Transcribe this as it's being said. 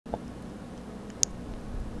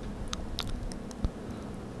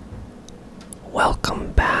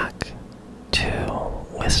Welcome back to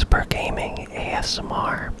Whisper Gaming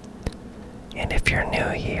ASMR. And if you're new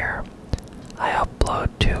here, I upload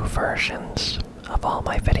two versions of all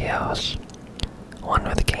my videos, one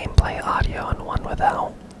with gameplay audio and one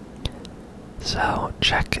without. So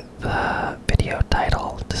check the video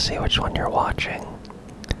title to see which one you're watching.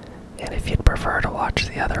 And if you'd prefer to watch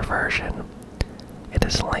the other version, it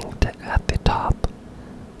is linked at the top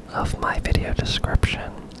of my video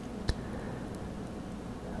description.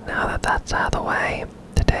 Now that that's out of the way,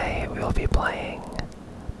 today we will be playing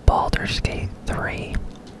Baldur's Gate 3.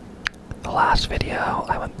 The last video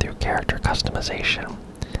I went through character customization.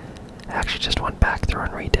 I actually just went back through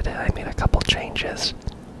and redid it. I made a couple changes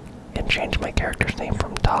and changed my character's name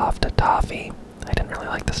from Tov to Toffee. I didn't really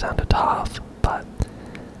like the sound of Tov, but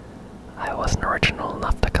I wasn't original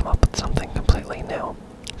enough to come up with something completely new,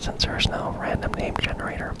 since there's no random name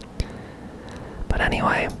generator. But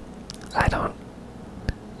anyway, I don't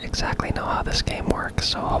exactly know how this game works,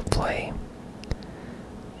 so hopefully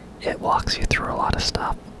it walks you through a lot of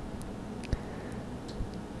stuff.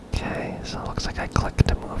 Okay, so it looks like I clicked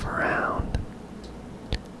to move around.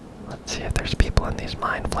 Let's see if there's people in these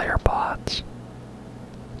mind flayer pods.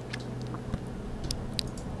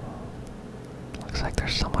 Looks like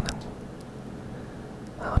there's someone in...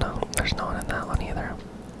 Oh no, there's no one in that one either.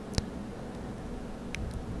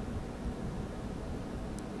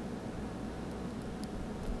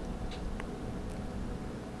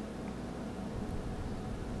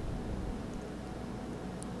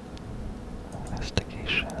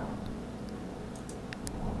 Investigation.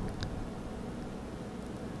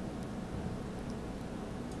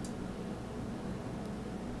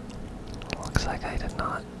 Looks like I did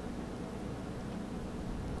not.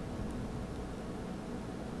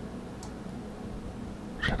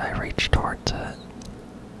 Should I reach towards it?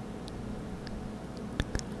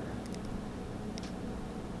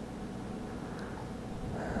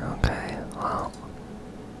 Okay, well.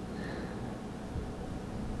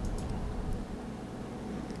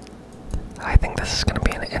 I think this is going to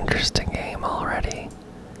be an interesting game already.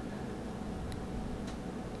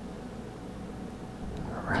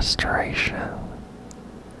 Restoration.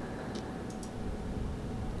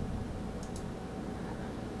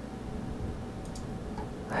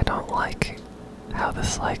 I don't like how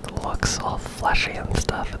this looks all fleshy and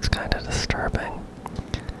stuff. It's kind of disturbing.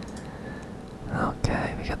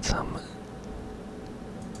 Okay, we get some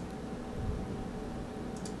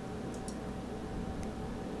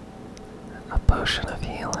a potion of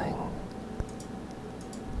healing.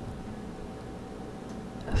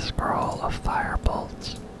 A scroll of fire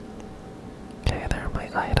bolts. Okay, there are my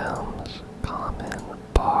items. Common,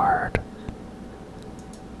 bard.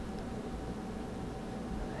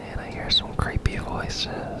 And I hear some creepy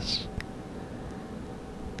voices.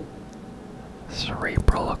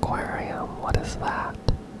 Cerebral aquarium, what is that?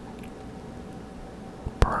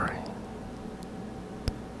 Brain.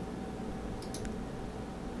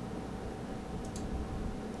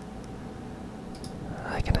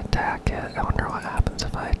 I can attack it. I wonder what happens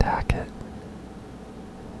if I attack it.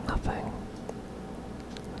 Nothing.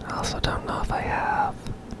 I also don't know if I have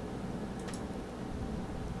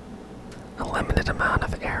a limited amount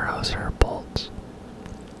of arrows or bolts.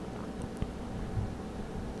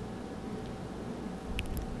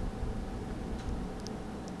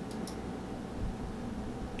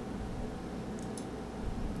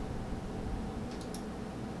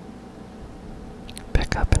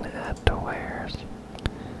 Pick up and add to wares.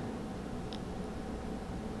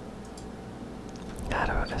 Add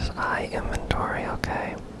to this eye inventory,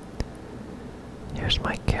 okay. Here's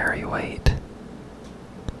my carry weight.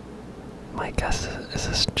 My guess is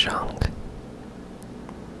this junk?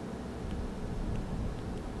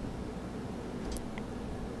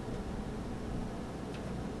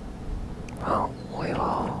 Well, we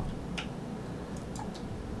will.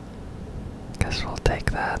 Guess we'll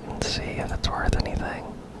take that and see if it's worth anything.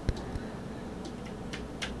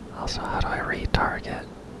 Also, how do I retarget?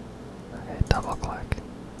 Okay, double click.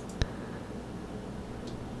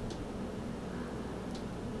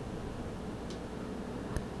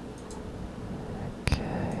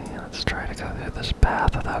 Okay, let's try to go through this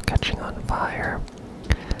path without catching on fire.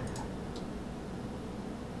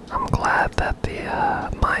 I'm glad that the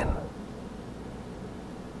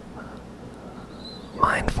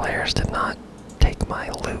mind flayers did not take my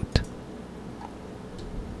loot.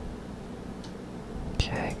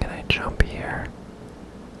 Okay, can I jump here?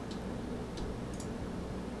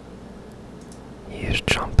 Use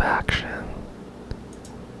jump action.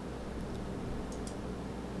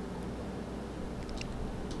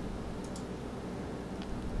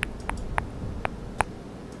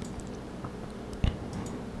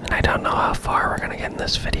 don't know how far we're gonna get in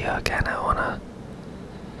this video. Again, I wanna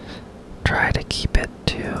try to keep it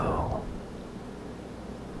to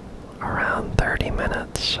around 30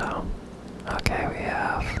 minutes, so. Okay, we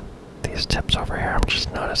have these tips over here. I'm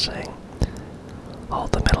just noticing.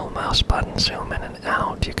 Hold the middle mouse button, zoom in and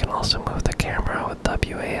out. You can also move the camera with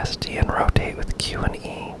WASD and rotate with Q and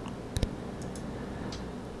E.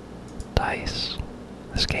 Dice.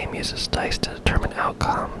 This game uses dice to determine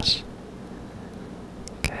outcomes.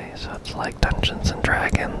 Okay, so it's like Dungeons and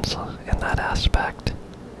Dragons in that aspect.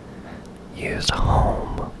 Use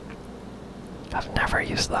home. I've never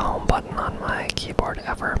used the home button on my keyboard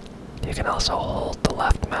ever. You can also hold the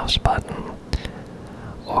left mouse button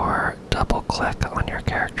or double click on your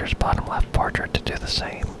character's bottom left portrait to do the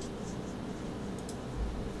same.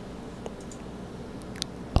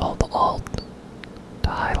 Hold Alt to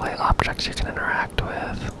highlight objects you can interact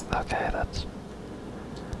with. Okay, that's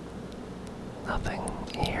nothing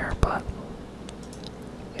here, but.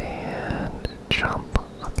 And jump.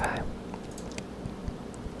 Okay.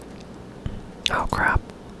 Oh crap.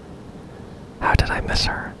 How did I miss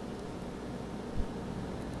her?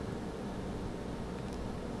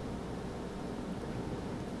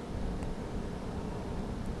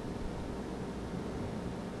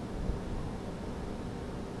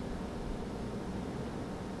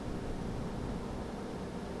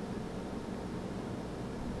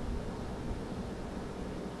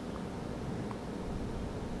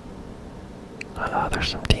 Uh-oh, there's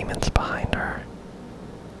some demons behind her.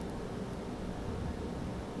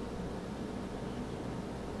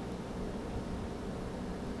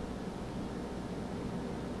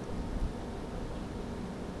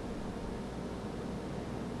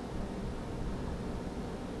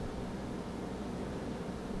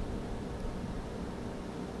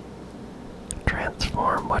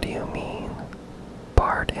 Transform, what do you mean?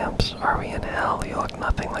 Bard imps, are we in hell? You look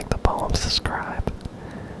nothing like the poems describe.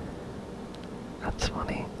 That's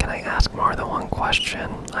funny. Can I ask more than one question?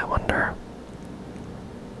 I wonder.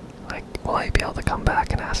 Like, will I be able to come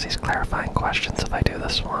back and ask these clarifying questions if I do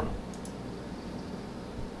this one?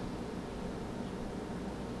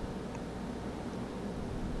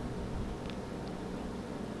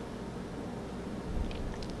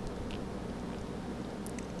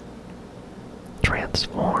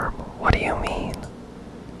 Transform. What do you mean?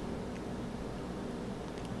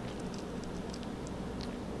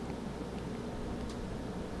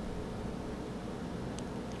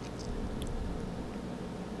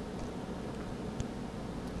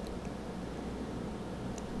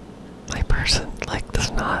 My person, like,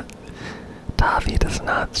 Tavi does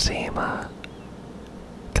not seem,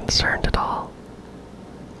 concerned at all.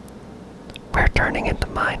 We're turning into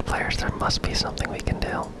mind players. There must be something we can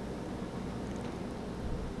do.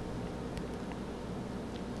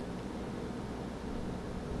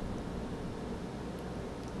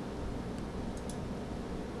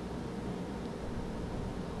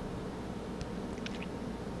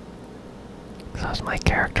 So does my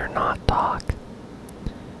character not talk?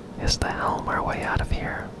 Is the helm our way out of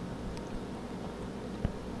here?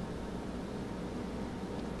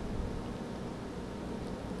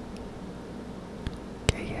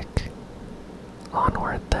 Gaic.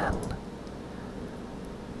 Onward then.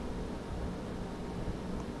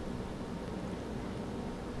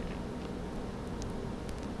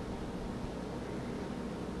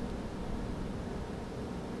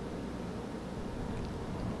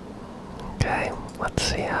 Okay, let's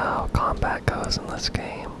see how combat goes in this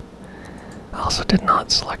game. I also did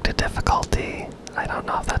not select a difficulty. I don't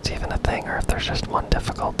know if that's even a thing or if there's just one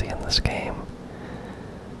difficulty in this game.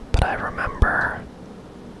 But I remember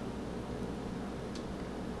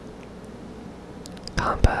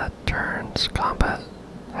combat turns. Combat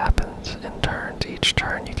happens in turns. Each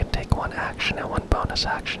turn you can take one action and one bonus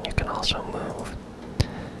action. You can also move.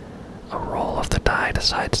 A roll of the die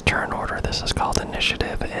decides turn order. This is called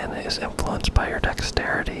initiative and is influenced by your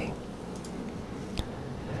dexterity.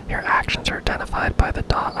 Your actions are identified by the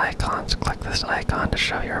dot icons. Click this icon to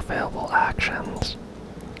show your available actions.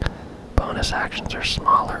 Bonus actions are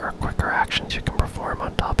smaller or quicker actions you can perform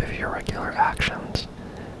on top of your regular actions.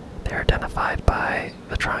 They are identified by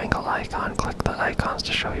the triangle icon. Click the icons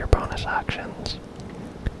to show your bonus actions.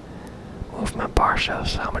 Movement bar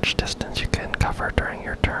shows how much distance you can cover during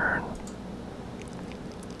your turn.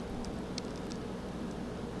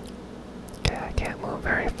 Okay, I can't move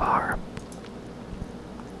very far.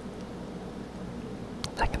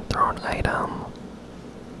 I can throw an item.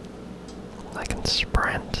 I can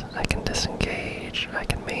sprint. I can disengage. I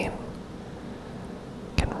can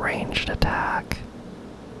ranged attack.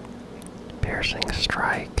 Piercing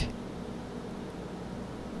strike.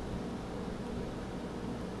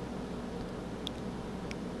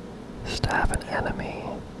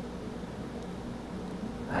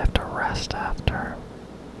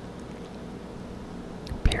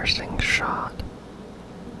 piercing shot.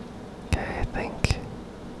 Okay, I think.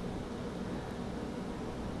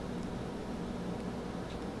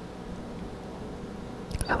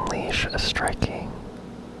 Unleash a striking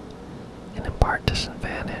and impart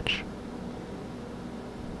disadvantage.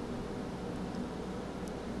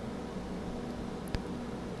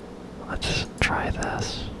 Let's try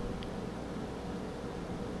this.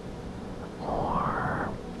 Or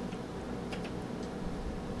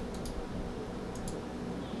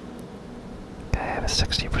okay, I have a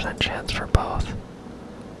 60% chance for both.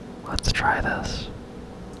 Let's try this.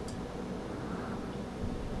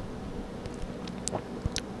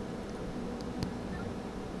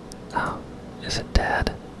 Oh, is it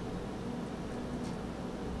dead?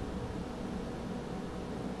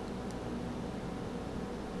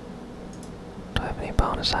 Do I have any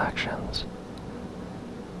bonus actions?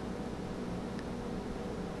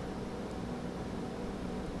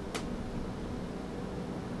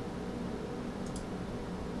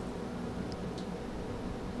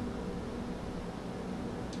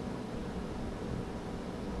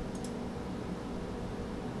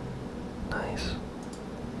 Nice.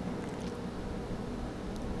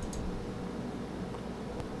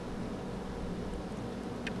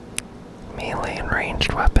 Melee and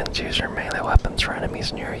ranged weapons. Use your melee weapons for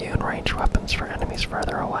enemies near you and ranged weapons for enemies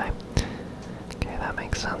further away. Okay, that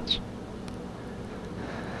makes sense.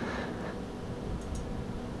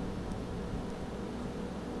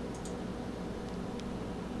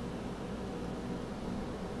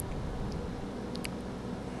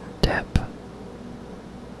 Dip.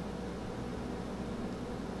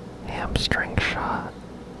 Hamstring shot.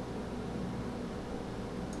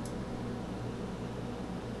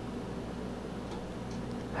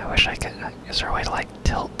 I wish I could. Is there a way to like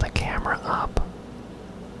tilt the camera up?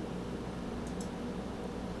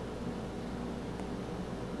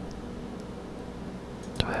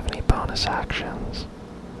 Do I have any bonus actions?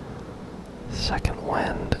 Second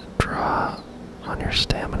wind. Draw on your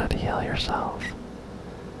stamina to heal yourself.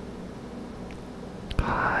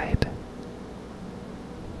 Hide.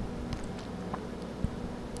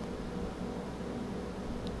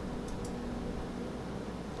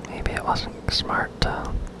 Maybe it wasn't smart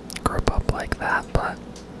to group up like that, but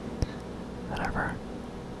whatever.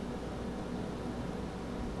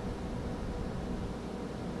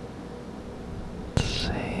 Let's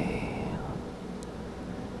see.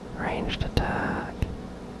 Ranged attack.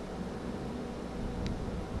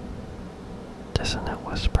 Dissonant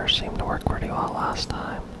Whisper seemed to work pretty well last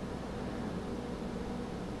time.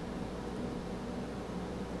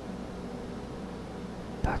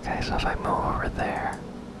 Okay, so if I move over there,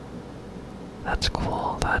 that's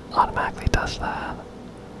cool. That automatically does that.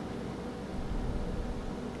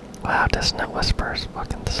 Wow, Dissonant Whispers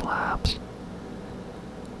fucking slaps.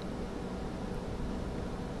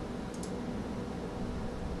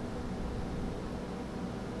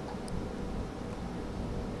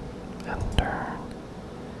 And turn.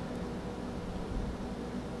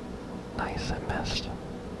 Nice, it missed.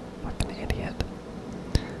 Fucking idiot.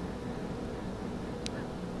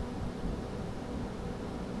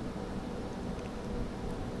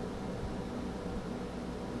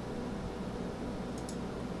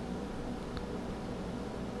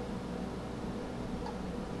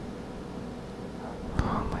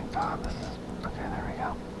 Oh my god, this is... Okay, there we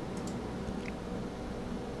go.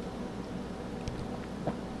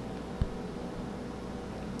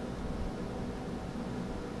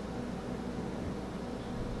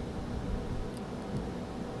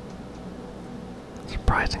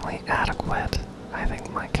 Surprisingly adequate. I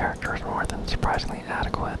think my character is more than surprisingly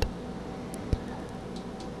adequate.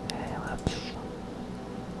 Okay, let's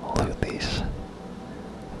loot these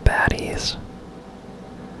baddies.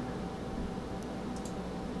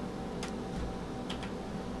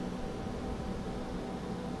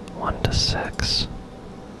 One to 6.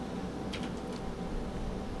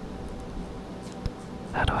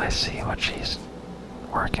 How do I see what she's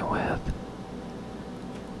working with?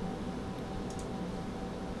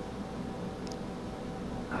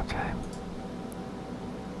 Okay.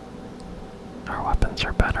 Our weapons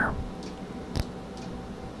are better.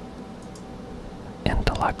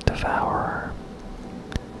 Intellect Devourer.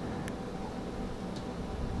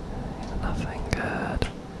 Nothing good.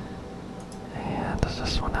 And does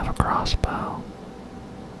this one have a crossbow?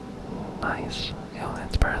 Nice. Yeah,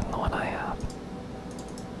 it's better than the one I have.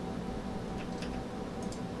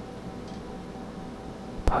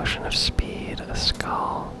 Potion of Speed, a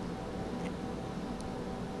skull.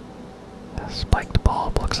 A spiked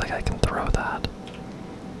bulb, looks like I can throw that.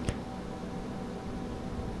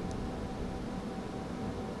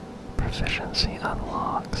 Proficiency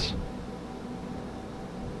unlocks.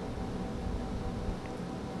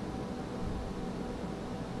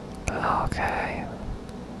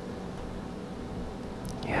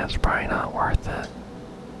 It's probably not worth it.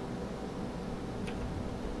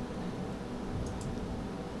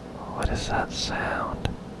 What is that sound?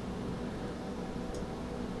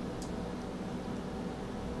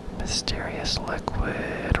 Mysterious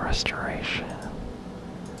liquid restoration.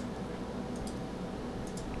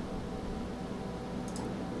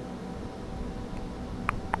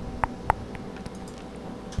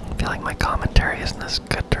 I feel like my commentary isn't as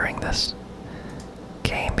good during this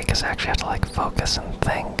game because I actually have to like focus and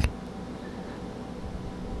think.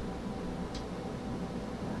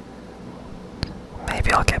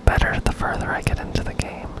 Maybe I'll get better the further I get into the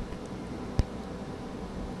game.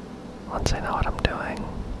 Once I know what I'm doing.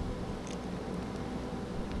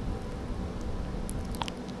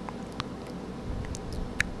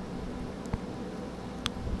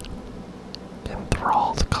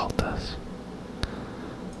 Enthralled cultists.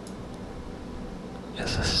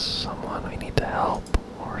 Is this someone we need to help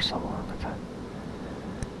or someone? Okay.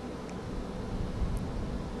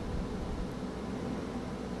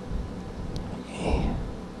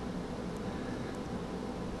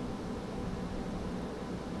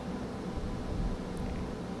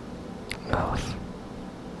 Oath.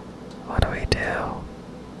 What do we do?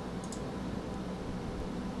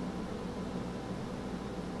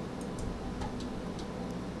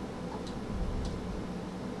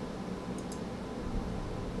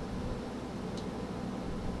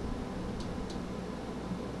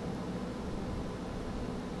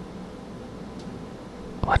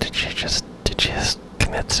 What did she just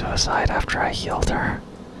commit suicide after I healed her?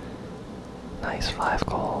 Nice 5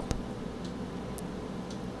 gold.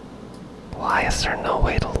 Why is there no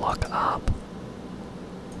way to look up?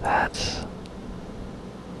 That's...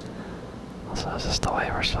 Also, is this the way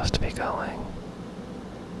we're supposed to be going?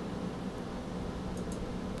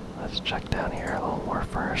 Let's check down here a little more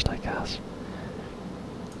first, I guess.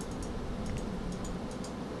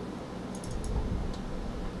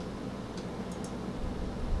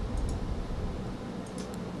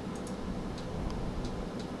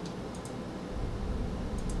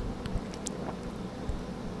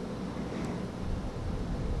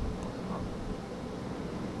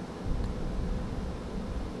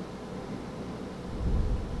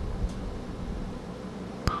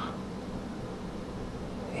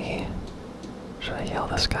 Should I heal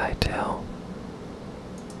this guy too?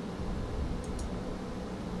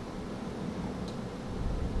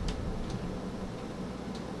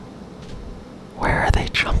 Where are they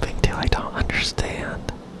jumping to? I don't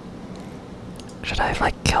understand. Should I have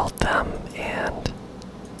like killed them and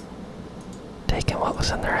taken what was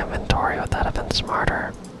in their inventory? Would that have been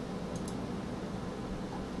smarter?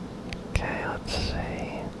 Okay, let's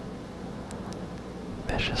see.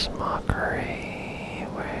 Vicious mockery.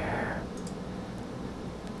 Where?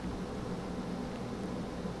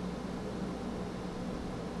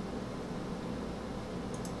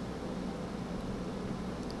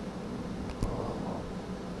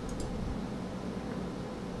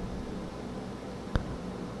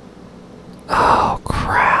 Oh,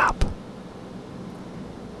 crap.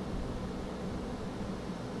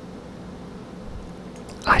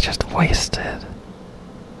 I just wasted.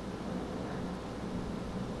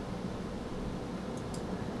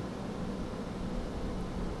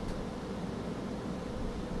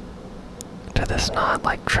 Did this not,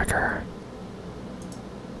 like, trigger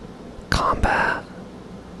combat?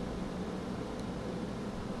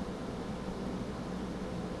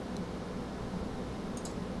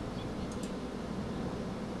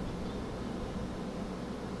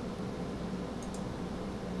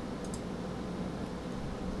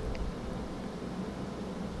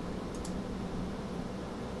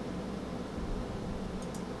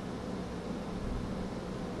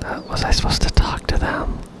 Was I supposed to talk to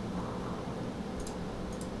them?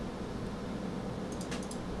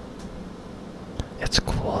 It's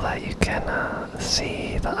cool that you can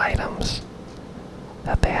see the items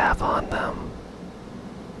that they have on them.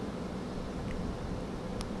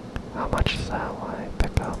 How much is that one I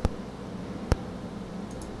pick up?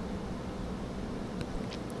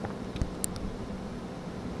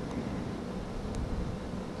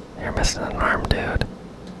 You're missing an arm, dude.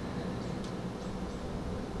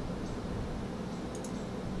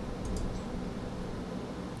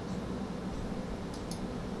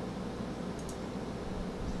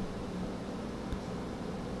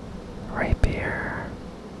 Rapier.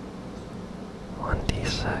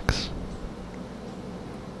 1d6.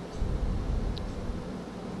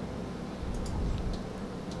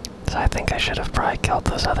 So I think I should have probably killed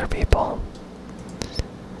those other people.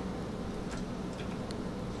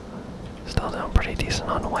 Still doing pretty decent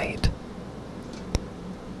on weight.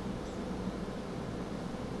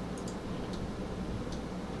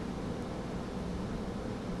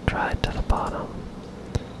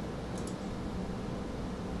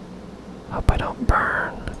 Hope I don't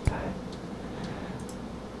burn. Okay.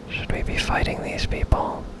 Should we be fighting these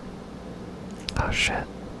people? Oh shit.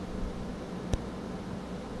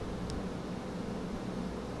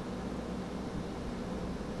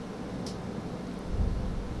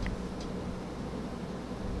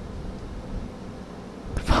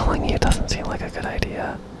 Following you doesn't seem like a good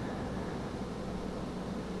idea.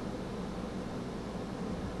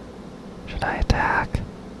 Should I attack?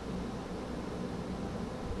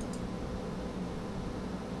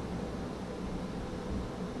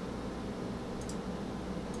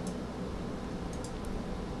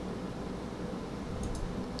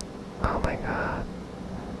 Oh my god.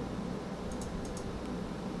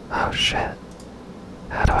 Oh shit.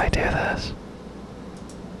 How do I do this?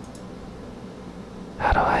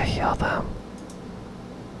 How do I heal them?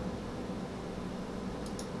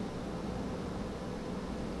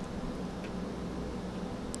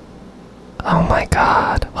 Oh my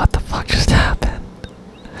god, what the fuck just happened?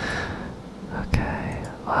 Okay,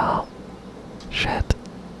 well, shit.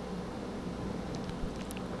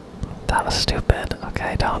 That was stupid.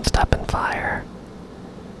 Okay, don't step in fire.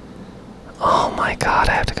 Oh my god,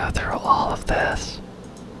 I have to go through all of this.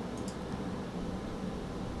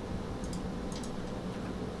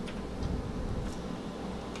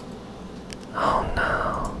 Oh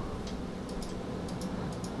no.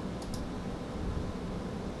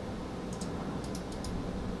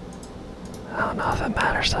 I don't know if it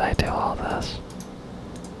matters that I do all this.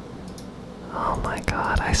 Oh my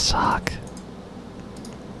god, I suck.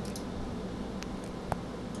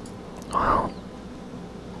 Well,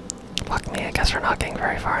 fuck me, I guess we're not getting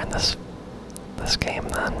very far in this game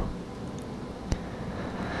then.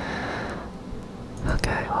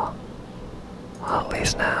 Okay, well at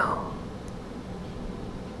least now.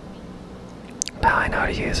 Now I know how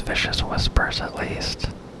to use vicious whispers at least.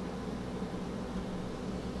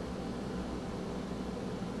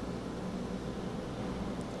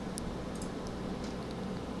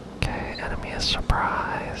 Okay, enemy is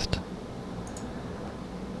surprised.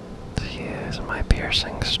 To use my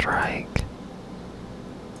piercing strike.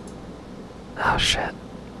 Oh shit.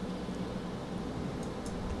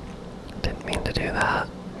 Didn't mean to do that.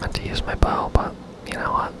 Meant to use my bow, but you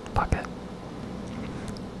know what? Fuck it.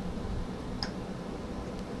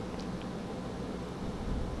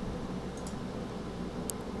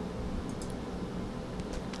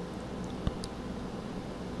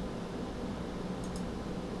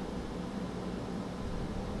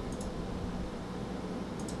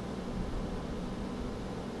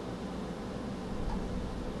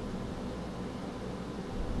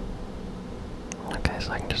 Okay,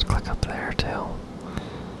 so I can just click up there too.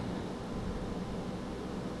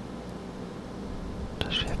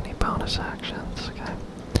 Does she have any bonus actions? Okay.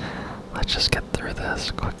 Let's just get through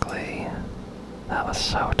this quickly. That was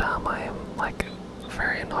so dumb. I am, like,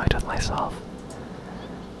 very annoyed with myself.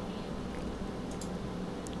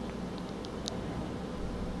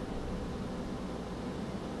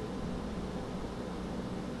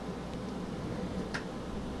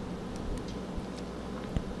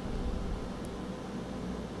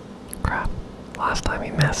 Crap. Last time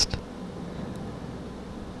he missed.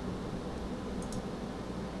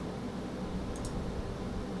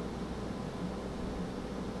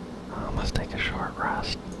 I must take a short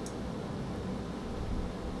rest.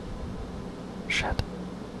 Shit.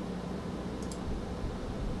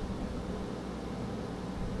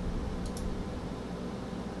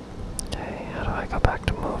 Okay, how do I go back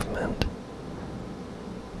to movement?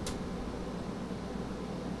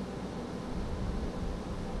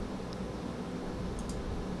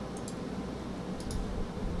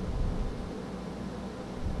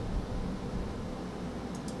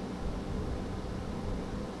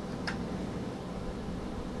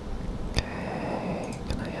 Okay,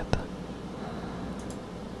 can I hit the...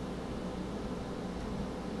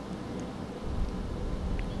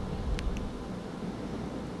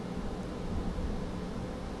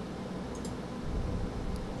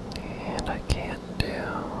 And I can't do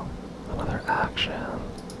another action.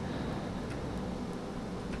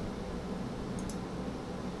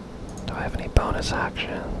 Do I have any bonus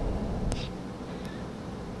actions?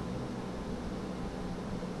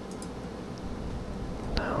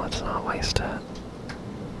 No, let's not waste it.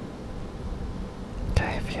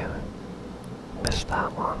 Okay, if you missed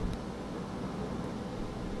that one.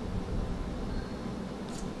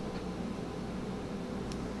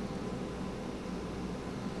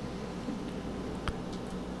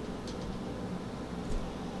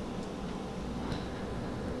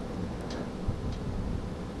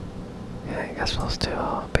 Yeah, I guess we'll just do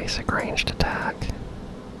a basic ranged attack.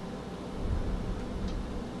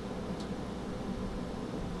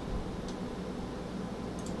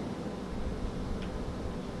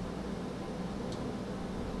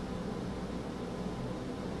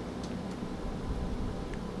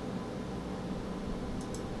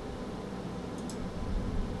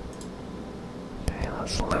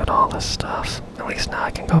 Let's loot all this stuff. At least now I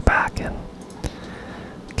can go back and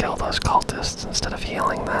kill those cultists instead of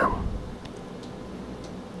healing them.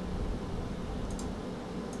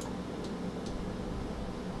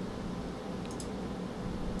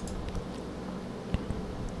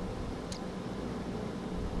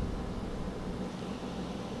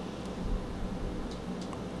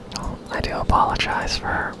 I do apologize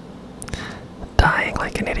for dying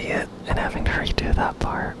like an idiot and having to redo that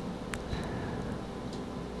part.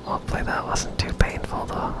 Hopefully that wasn't too painful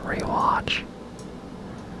to rewatch.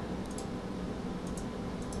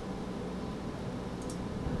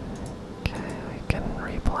 Okay, we can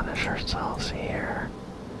replenish ourselves here.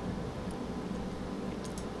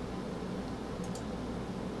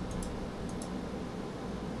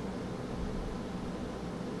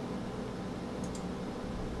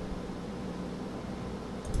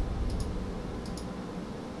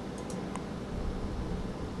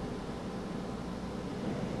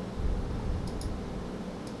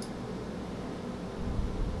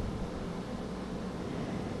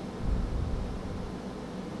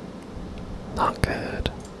 Not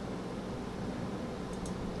good.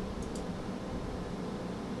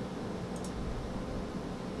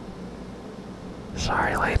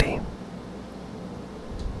 Sorry, lady.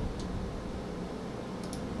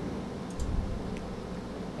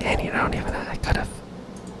 And you don't even. I could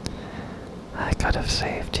have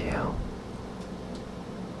saved you.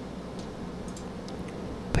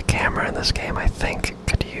 The camera in this game, I think,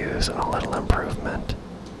 could use a little improvement,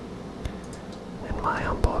 in my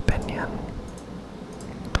humble opinion.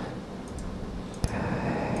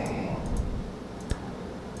 Okay.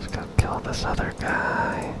 Let's go kill this other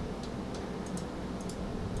guy.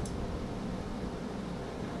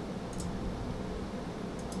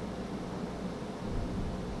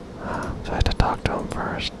 So I had to talk to him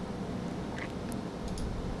first.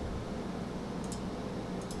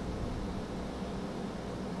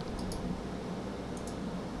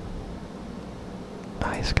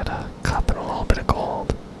 Nice, got a cup and a little bit of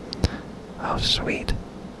gold. Oh, sweet.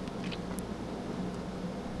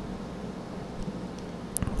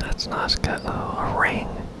 That's not as good. Oh, a ring.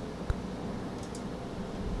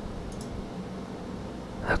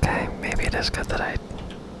 Okay, maybe it is good that I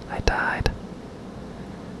died.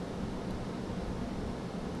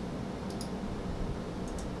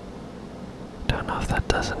 Don't know if that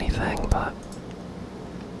does anything, but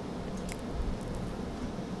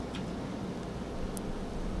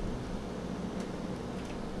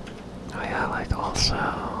oh yeah, like also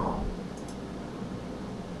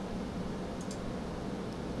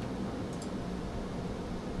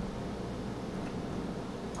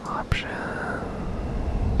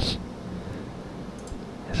options.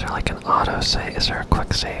 Is there like an auto save? Is there a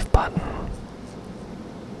quick save button?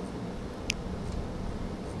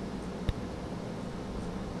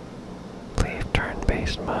 Leave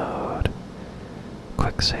turn-based mode.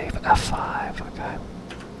 Quick save F5. Okay.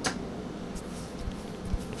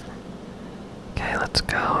 Okay, let's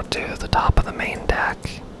go to the top of the main deck.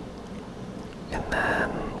 And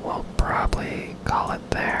then we'll probably call it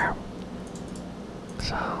there.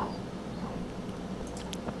 So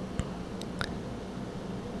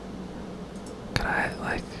could I,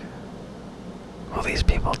 like, will these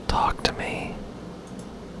people talk to me?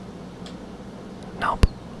 Nope.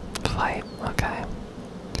 Fight. Okay.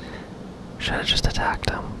 Should have just attacked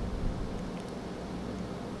him.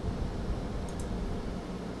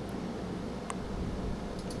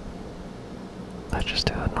 Let's just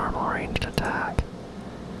do a normal ranged attack.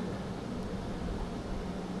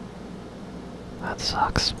 That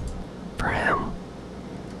sucks for him.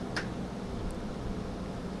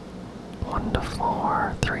 1 to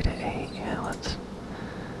 4, 3 to 8. Yeah, let's.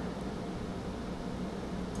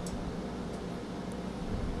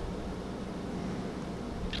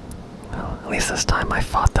 Well, at least this time I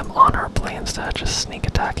fought them honorably instead of just sneak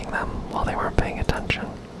attacking them while they weren't paying attention.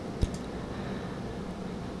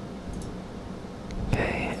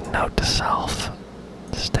 Okay, note to self: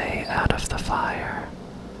 stay out of the fire.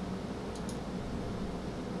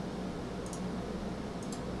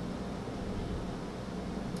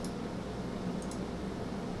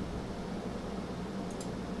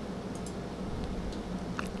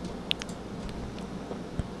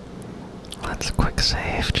 Let's quick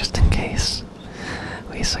save just in case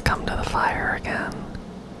we succumb to the fire again.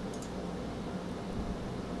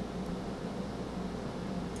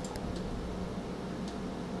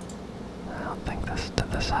 I don't think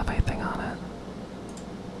did this have anything on it?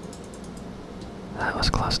 That was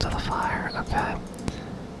close to the fire, okay.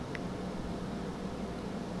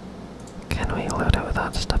 Can we loot it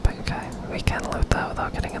without stepping? Okay, we can loot that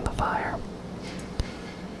without getting in the fire.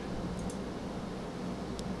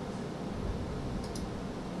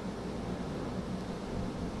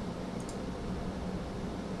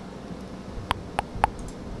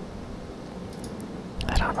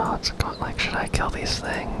 what's going, like, should I kill these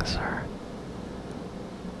things, or?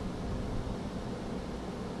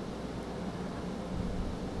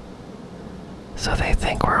 So they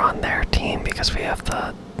think we're on their team because we have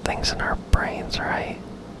the things in our brains, right?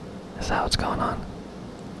 Is that what's going on?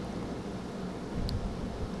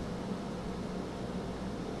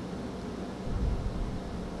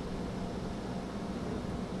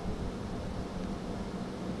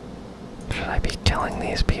 Should I be killing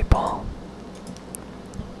these people?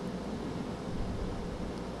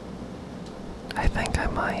 I think I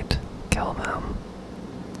might kill them.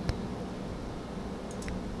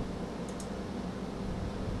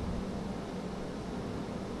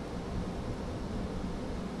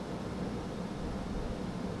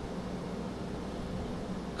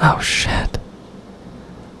 Oh shit.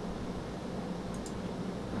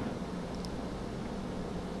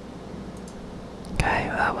 Okay,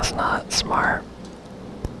 that was not smart.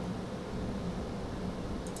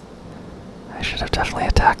 I should have definitely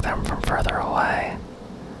attacked them from further away.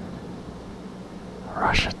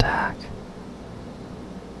 Rush attack.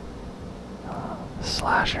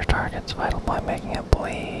 Slash your target's vital point, making it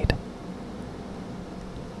bleed.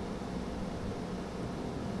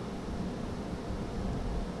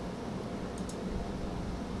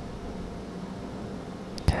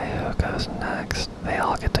 Okay, who goes next? They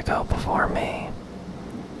all get to go before me.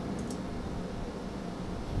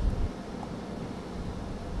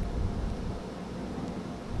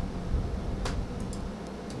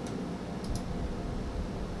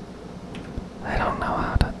 I don't know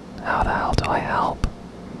how the hell do I help?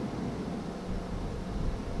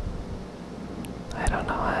 I don't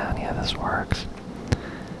know how any of this works.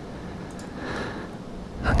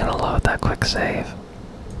 I'm gonna load that quick save.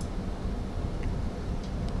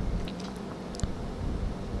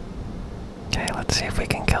 Okay, let's see if we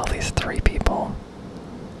can kill these 3 people.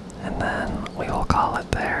 And then we will call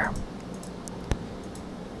it there.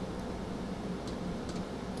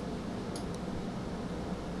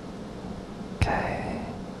 Okay.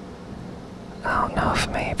 I don't know if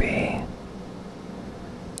maybe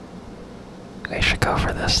we should go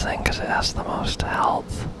for this thing because it has the most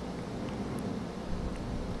health.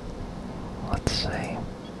 Let's see.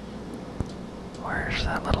 Where's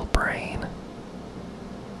that little brain?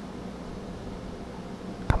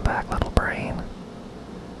 Come back, little brain.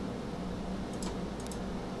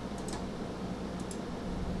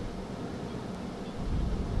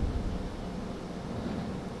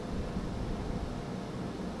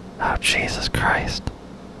 Oh, Jesus Christ.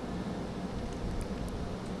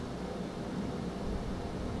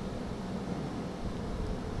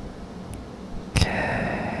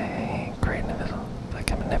 Okay, great invisible. I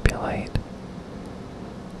can manipulate.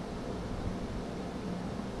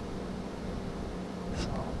 So,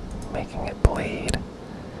 making it bleed.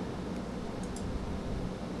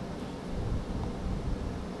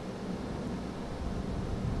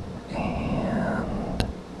 And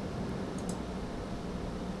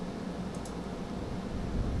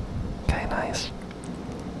okay, nice.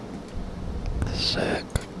 Sick.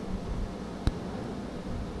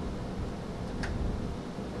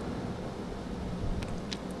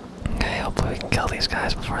 Okay, hopefully we can kill these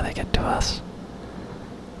guys before they get to us.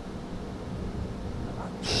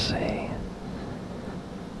 Let's see.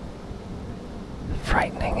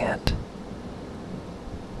 Frightening it.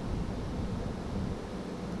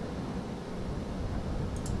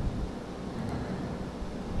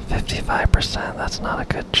 %, that's not a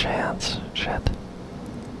good chance. Shit.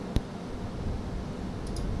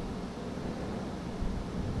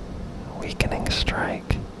 Weakening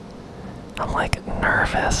strike. I'm like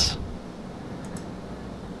nervous.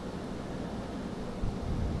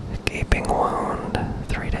 Gaping wound,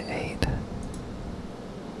 3 to 8.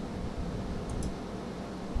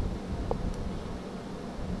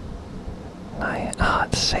 Nice. Ah,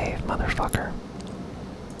 it's saved, motherfucker.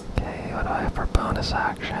 Okay, what do I have for bonus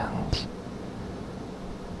actions?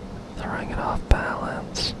 Throwing it off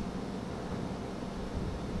balance.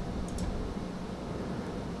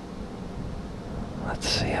 Let's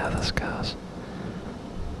see how this goes.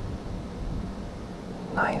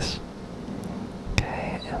 Nice.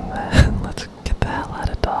 Okay, and then let's get the hell out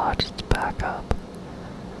of dodge. Let's back up.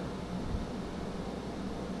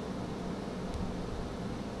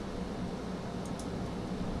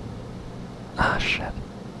 Ah, shit.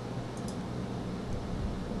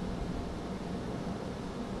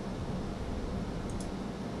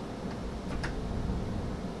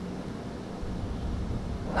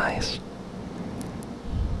 Nice.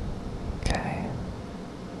 Okay.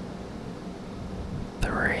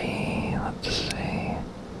 3, let's see.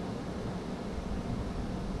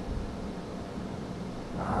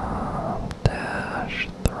 Dash,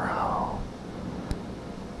 throw.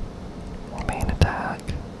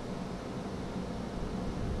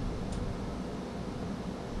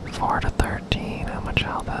 much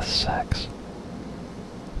health has 6.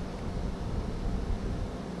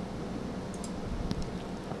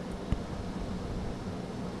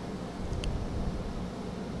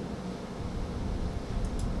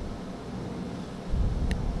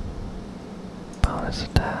 Bonus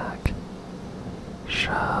attack.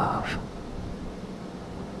 Shove.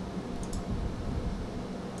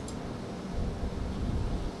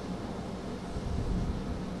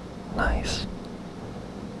 Nice.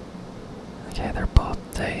 Okay, they're both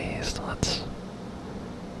dazed. Let's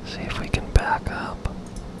see if we can back up.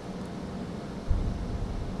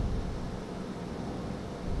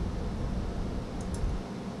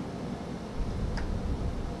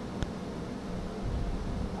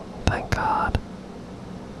 Thank God.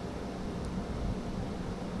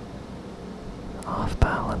 Off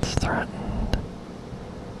balance threatened.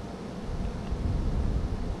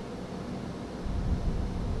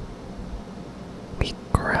 Weak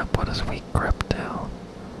grip. What does weak grip do?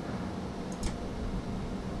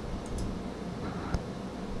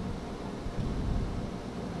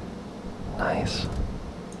 Nice.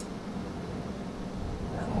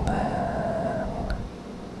 And then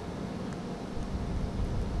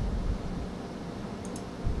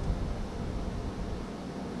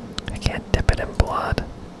I can't dip it in blood.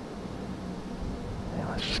 Okay,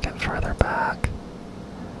 let's just get further back.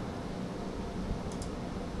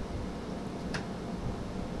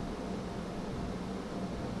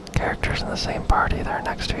 Characters in the same party that are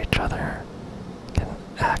next to each other can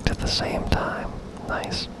act at the same time.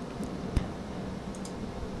 Nice.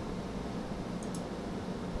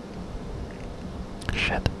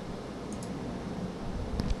 Shit.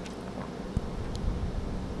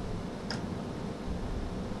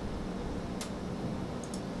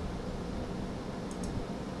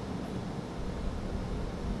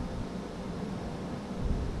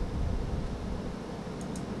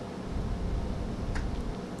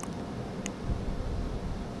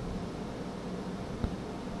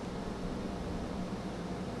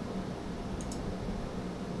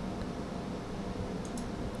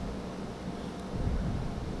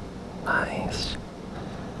 Nice.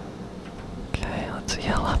 Okay, let's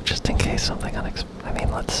heal up just in case something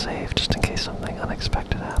let's save just in case something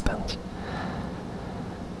unexpected happens.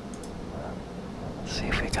 Let's see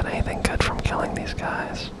if we got anything good from killing these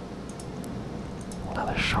guys.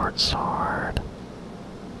 Another short sword.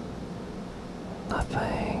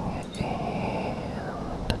 Nothing,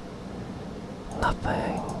 and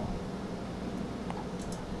nothing.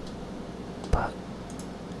 But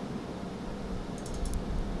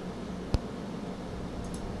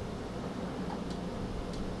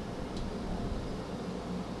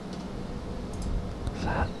does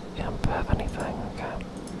that imp have anything? Okay.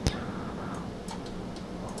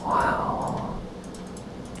 Wow.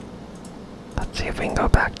 Let's see if we can go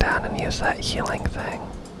back down and use that healing thing.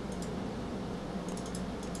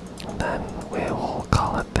 And then we will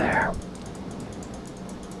call it there.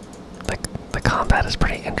 The combat is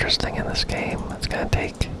pretty interesting in this game. It's gonna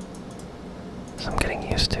take some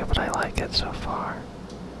getting used to, but I like it so far.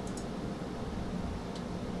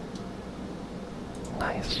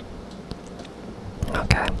 Nice.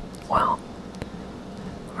 Okay, well,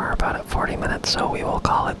 we're about at 40 minutes, so we will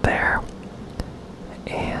call it there.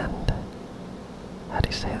 And how do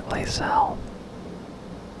you say it? Lazel.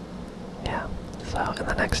 Yeah. So in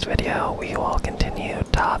the next video, we will continue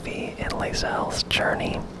Tavi and Lazel's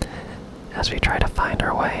journey as we try to find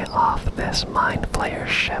our way off this Mind Flayer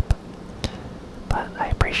ship. But I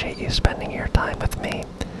appreciate you spending your time with me.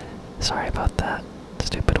 Sorry about that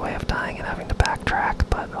stupid way of dying and having to backtrack,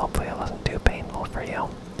 but hopefully it wasn't too painful for you.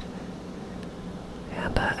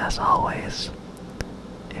 And as always,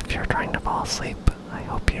 if you're trying to fall asleep, I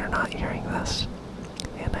hope you're not hearing this.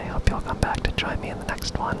 And I hope you'll come back to join me in the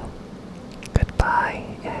next one. Goodbye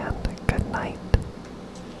and good night.